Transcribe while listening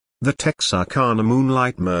The Texarkana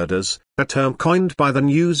Moonlight Murders, a term coined by the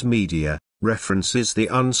news media, references the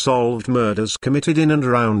unsolved murders committed in and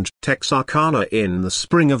around Texarkana in the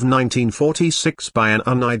spring of 1946 by an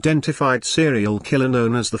unidentified serial killer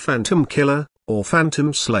known as the Phantom Killer, or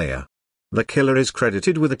Phantom Slayer. The killer is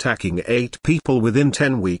credited with attacking 8 people within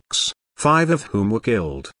 10 weeks, 5 of whom were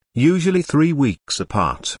killed, usually 3 weeks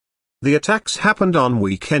apart. The attacks happened on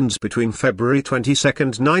weekends between February 22,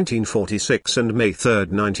 1946 and May 3,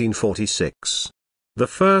 1946. The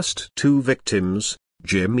first 2 victims,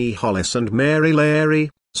 Jimmy Hollis and Mary Larey,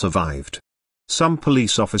 survived. Some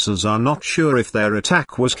police officers are not sure if their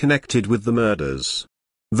attack was connected with the murders.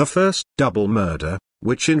 The first double murder,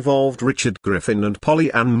 which involved Richard Griffin and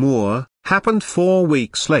Polly Ann Moore, happened 4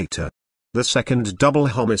 weeks later. The second double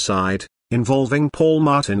homicide, involving Paul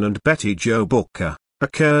Martin and Betty Jo Booker,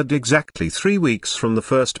 occurred exactly 3 weeks from the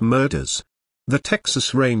first murders. The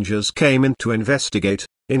Texas Rangers came in to investigate,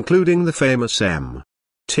 including the famous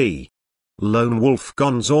M.T. Lone Wolf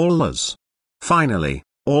Gonzaullas. Finally,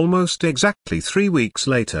 almost exactly 3 weeks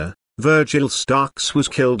later, Virgil Starks was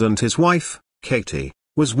killed and his wife, Katie,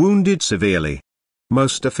 was wounded severely.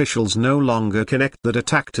 Most officials no longer connect that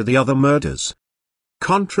attack to the other murders.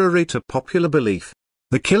 Contrary to popular belief,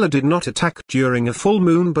 the killer did not attack during a full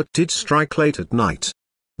moon but did strike late at night.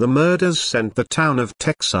 The murders sent the town of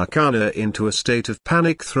Texarkana into a state of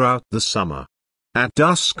panic throughout the summer. At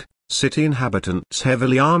dusk, city inhabitants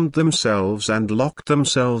heavily armed themselves and locked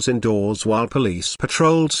themselves indoors while police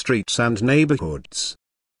patrolled streets and neighborhoods.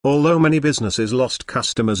 Although many businesses lost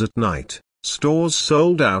customers at night, stores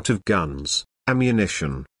sold out of guns,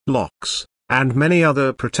 ammunition, locks, and many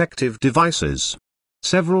other protective devices.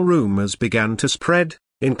 Several rumors began to spread,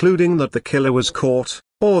 including that the killer was caught,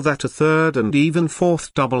 or that a third and even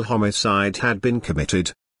fourth double homicide had been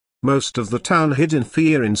committed. Most of the town hid in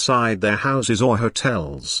fear inside their houses or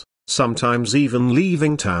hotels, sometimes even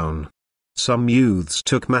leaving town. Some youths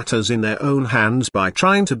took matters in their own hands by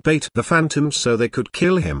trying to bait the Phantom so they could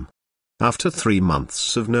kill him. After 3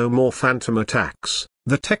 months of no more Phantom attacks,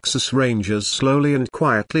 the Texas Rangers slowly and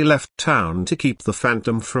quietly left town to keep the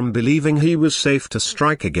Phantom from believing he was safe to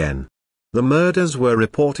strike again. The murders were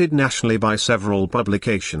reported nationally by several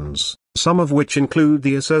publications, some of which include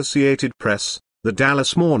the Associated Press, the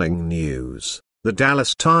Dallas Morning News, the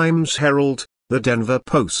Dallas Times-Herald, the Denver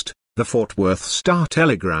Post, the Fort Worth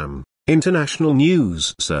Star-Telegram, International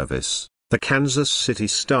News Service, the Kansas City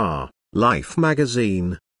Star, Life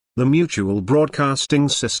magazine, the Mutual Broadcasting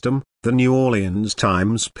System, the New Orleans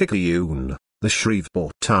Times-Picayune, the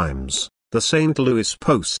Shreveport Times, the St. Louis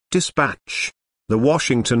Post-Dispatch, the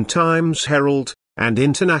Washington Times-Herald, and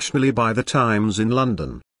internationally by the Times in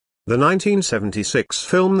London. The 1976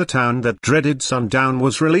 film The Town That Dreaded Sundown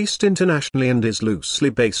was released internationally and is loosely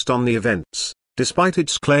based on the events, despite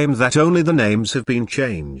its claim that only the names have been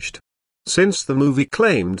changed. Since the movie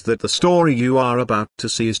claimed that the story you are about to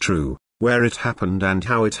see is true, where it happened and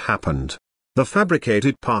how it happened, the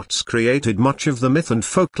fabricated parts created much of the myth and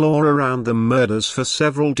folklore around the murders for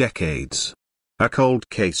several decades. A cold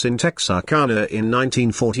case in Texarkana in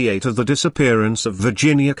 1948 of the disappearance of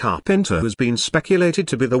Virginia Carpenter has been speculated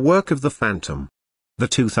to be the work of the Phantom. The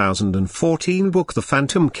 2014 book The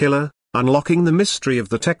Phantom Killer, Unlocking the Mystery of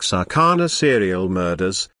the Texarkana Serial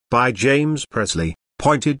Murders, by James Presley,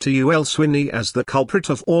 pointed to U.L. Swinney as the culprit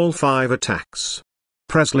of all 5 attacks.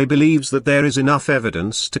 Presley believes that there is enough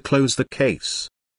evidence to close the case.